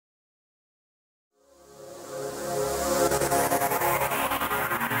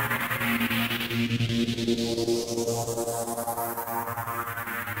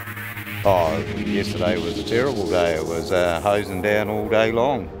Oh, yesterday was a terrible day. It was hosing down all day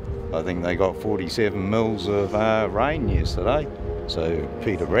long. I think they got 47 mils of rain yesterday. So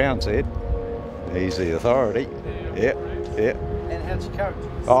Peter Brown said, he's the authority. Yeah. And how'd you cope?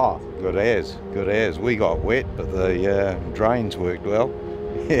 Oh, good as. We got wet, but the drains worked well.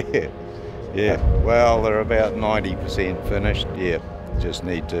 Yeah. Well, they're about 90% finished. Yeah, just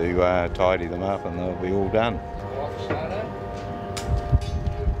need to tidy them up and they'll be all done.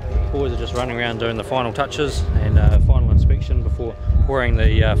 Boys are just running around doing the final touches and final inspection before pouring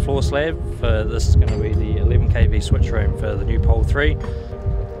the floor slab. This is going to be the 11 kV switch room for the new pole 3.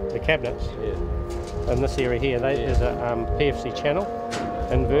 The cabinets in this area here, there's a PFC channel,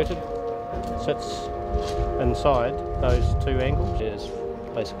 inverted, sits inside those two angles. There's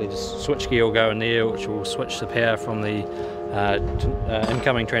basically just switch gear will go in there, which will switch the power from the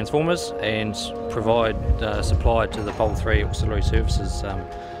incoming transformers and provide supply to the pole 3 auxiliary services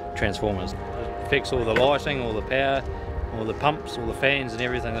transformers. It affects all the lighting, all the power, all the pumps, all the fans and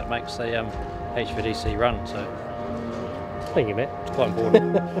everything that makes the HVDC run. So thank you, Matt. It's quite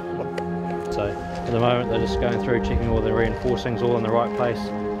important. So at the moment they're just going through checking all the reinforcings all in the right place,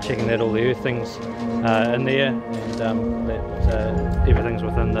 checking that all the earthings in there and that everything's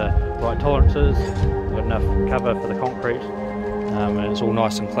within the right tolerances. We've got enough cover for the concrete and it's all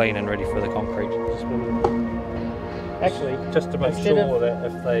nice and clean and ready for the concrete. Actually, just to make sure that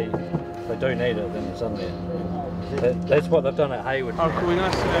if they do need it, then it's in there. That's what they've done at Hayward. Oh, cool,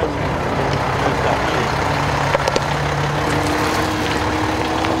 nice.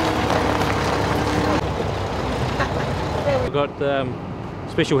 We've got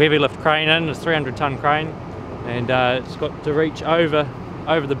special heavy lift crane in, it's a 300-ton crane, and it's got to reach over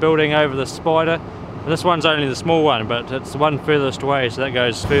the building, over the spider. And this one's only the small one, but it's the one furthest away, so that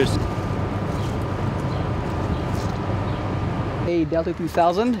goes first. A Delta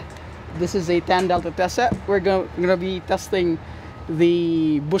 2000. This is a tan Delta test set. We're going to be testing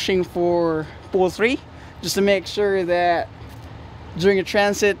the bushing for pole 3, just to make sure that during a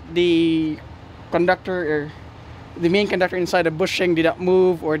transit the conductor or the main conductor inside the bushing did not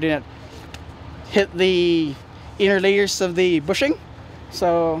move or did not hit the inner layers of the bushing.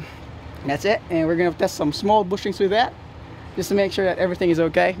 So that's it, and we're going to test some small bushings with that just to make sure that everything is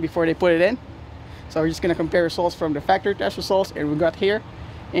okay before they put it in. So we're just going to compare results from the factory test results and we got here,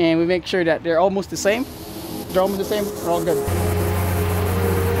 and we make sure that they're almost the same. If they're almost the same, we're all good.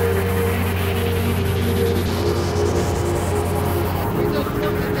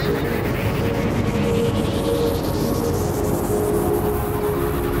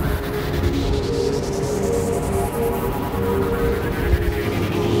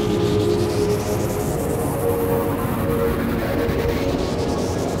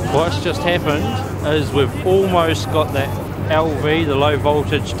 What's just happened is we've almost got that LV, the low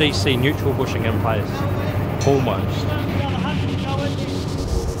voltage DC neutral bushing in place. Almost.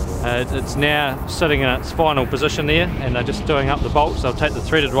 It's now sitting in its final position there, and they're just doing up the bolts. They'll take the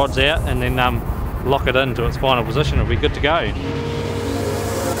threaded rods out and then lock it into its final position. It'll be good to go.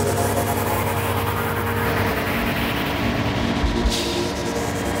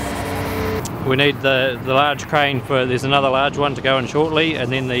 We need the large crane there's another large one to go in shortly,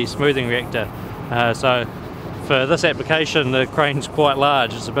 and then the smoothing reactor. So for this application the crane's quite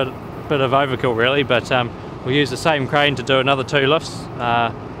large. It's a bit of overkill really, but we'll use the same crane to do another 2 lifts.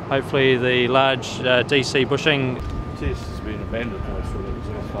 Hopefully the large DC bushing. Test has been abandoned.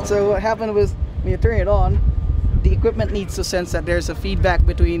 So what happened was when you turn it on, the equipment needs to sense that there's a feedback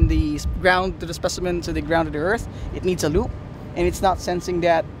between the ground to the specimen to the ground to the earth. It needs a loop, and it's not sensing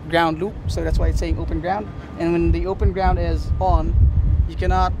that ground loop, so that's why it's saying open ground. And when the open ground is on, you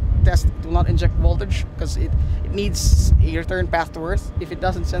cannot test, it will not inject voltage because it needs a return path to earth. If it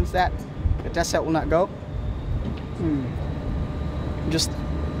doesn't sense that, the test set will not go. Just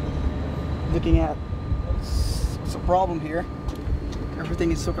looking at, it's a problem here.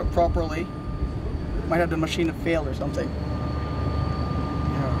 Everything is hooked up properly. Might have the machine have failed or something. Yeah,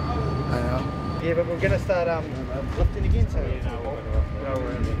 I know. Yeah, but we're gonna start lifting again, so I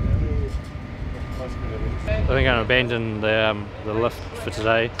think I'm going to abandon the lift for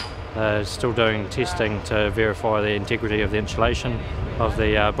today. Still doing testing to verify the integrity of the insulation of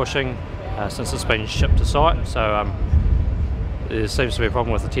the bushing since it's been shipped to site. So there seems to be a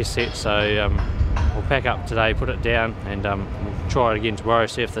problem with the test set, so we'll pack up today, put it down, and we'll try it again tomorrow,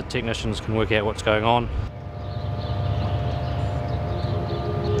 see if the technicians can work out what's going on.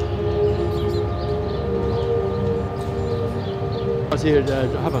 I was here at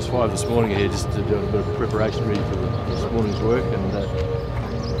 5:30 this morning here just to do a bit of preparation ready for this morning's work, and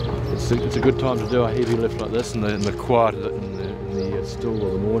it's a good time to do a heavy lift like this in the quiet in the still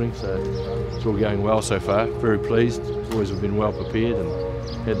of the morning. So it's all going well so far. Very pleased. Boys have been well prepared and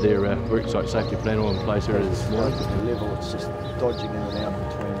had their worksite safety plan all in place earlier this morning. The level, it's just dodging in and out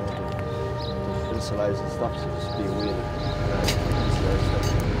between the insulators and stuff, so just be aware that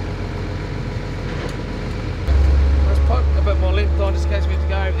let's put a bit more length on just in case we have to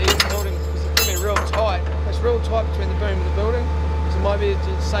go over the edge of the building because it's going to be real tight. It's real tight between the boom and the building, so it might be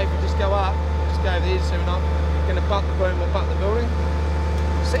safer just go up, just go over the edge so we're not going to butt the boom or butt the building.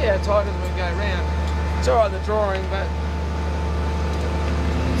 See how tight it is when we go around. It's alright in the drawing, but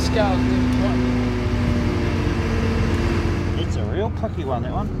the scale's never quite. It's a real pricky one,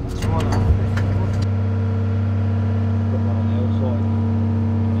 that one. That's right on. Put one on the other side.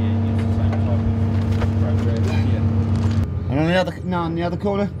 Yeah, use the same type of program. Yeah. And on the other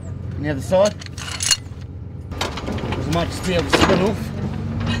corner, on the other side. Because it might just be able to spin off.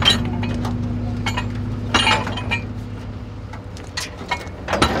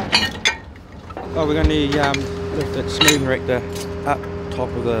 Oh, we're going to lift that smoothing reactor up top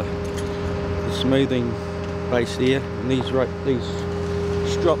of the smoothing base there, and these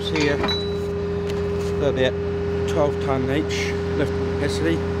strops here, they're about 12 tonne each lift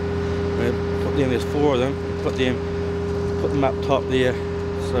capacity. Put them, there's 4 of them, put them up top there,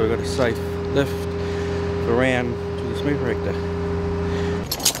 so we've got a safe lift around to the smoothing reactor.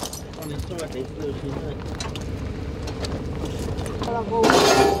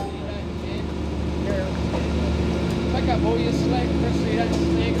 Pick up all your slack, Chris, so you don't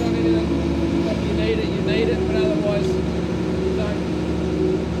snag it on anything. If you need it, but otherwise you don't.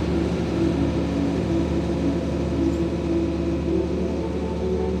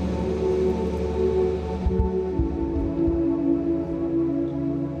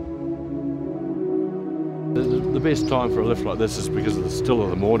 The best time for a lift like this is because of the still of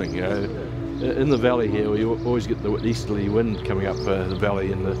the morning. You know, in the valley here, we always get the easterly wind coming up the valley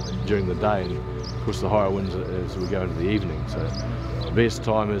during the day, and of course the higher winds as we go into the evening. So the best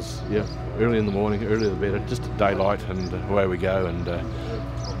time is early in the morning, earlier the better, just at daylight, and away we go. And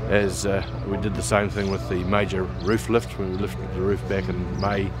as we did the same thing with the major roof lift when we lifted the roof back in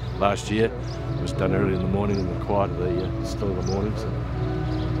May last year. It was done early in the morning in the quiet of the still of the morning. So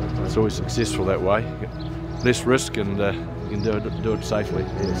it's always successful that way. Less risk, and you can do it safely.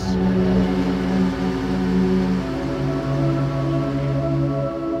 Yes.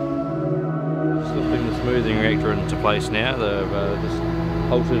 Slipping the smoothing reactor into place now. They've just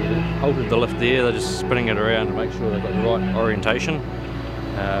halted the lift there. They're just spinning it around to make sure they've got the right orientation.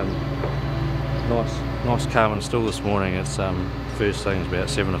 Nice, calm and still this morning. It's first thing is about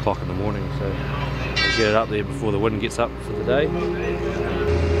 7 o'clock in the morning, so we'll get it up there before the wind gets up for the day.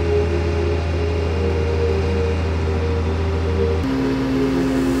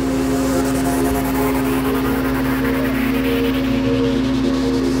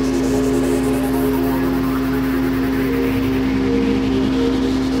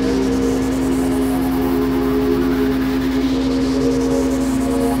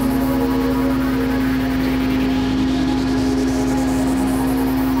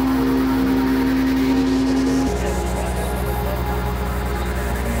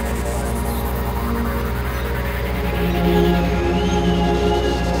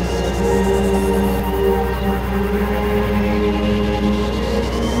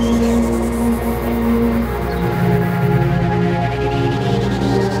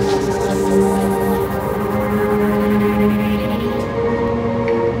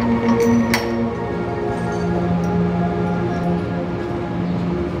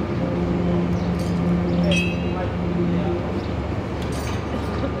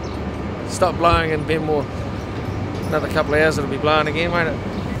 Stop blowing in Benmore. Another couple of hours it'll be blowing again, won't it?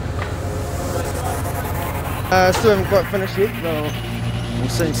 Still haven't quite finished yet, but we'll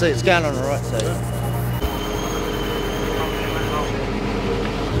soon see. It's going on alright, so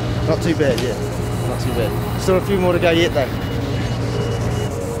not too bad, yeah. Not too bad. Still a few more to go yet though.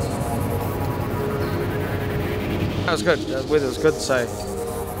 That was good. The weather was good, so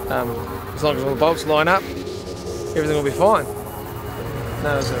as long as all the bolts line up, everything will be fine.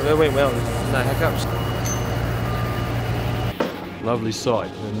 No, it went well. No hiccups. Lovely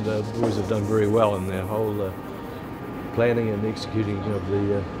site, and the boys have done very well in their whole planning and execution of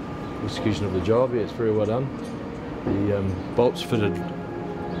the job. Yeah, it's very well done. The bolts fitted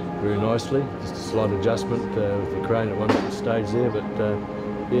very nicely. Just a slight adjustment with the crane at one stage there, but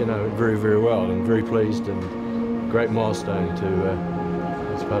yeah, no, very, very well, and very pleased, and great milestone to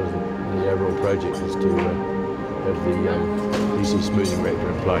as part of the overall project is to have the DC smoothing reactor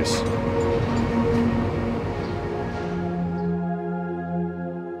in place.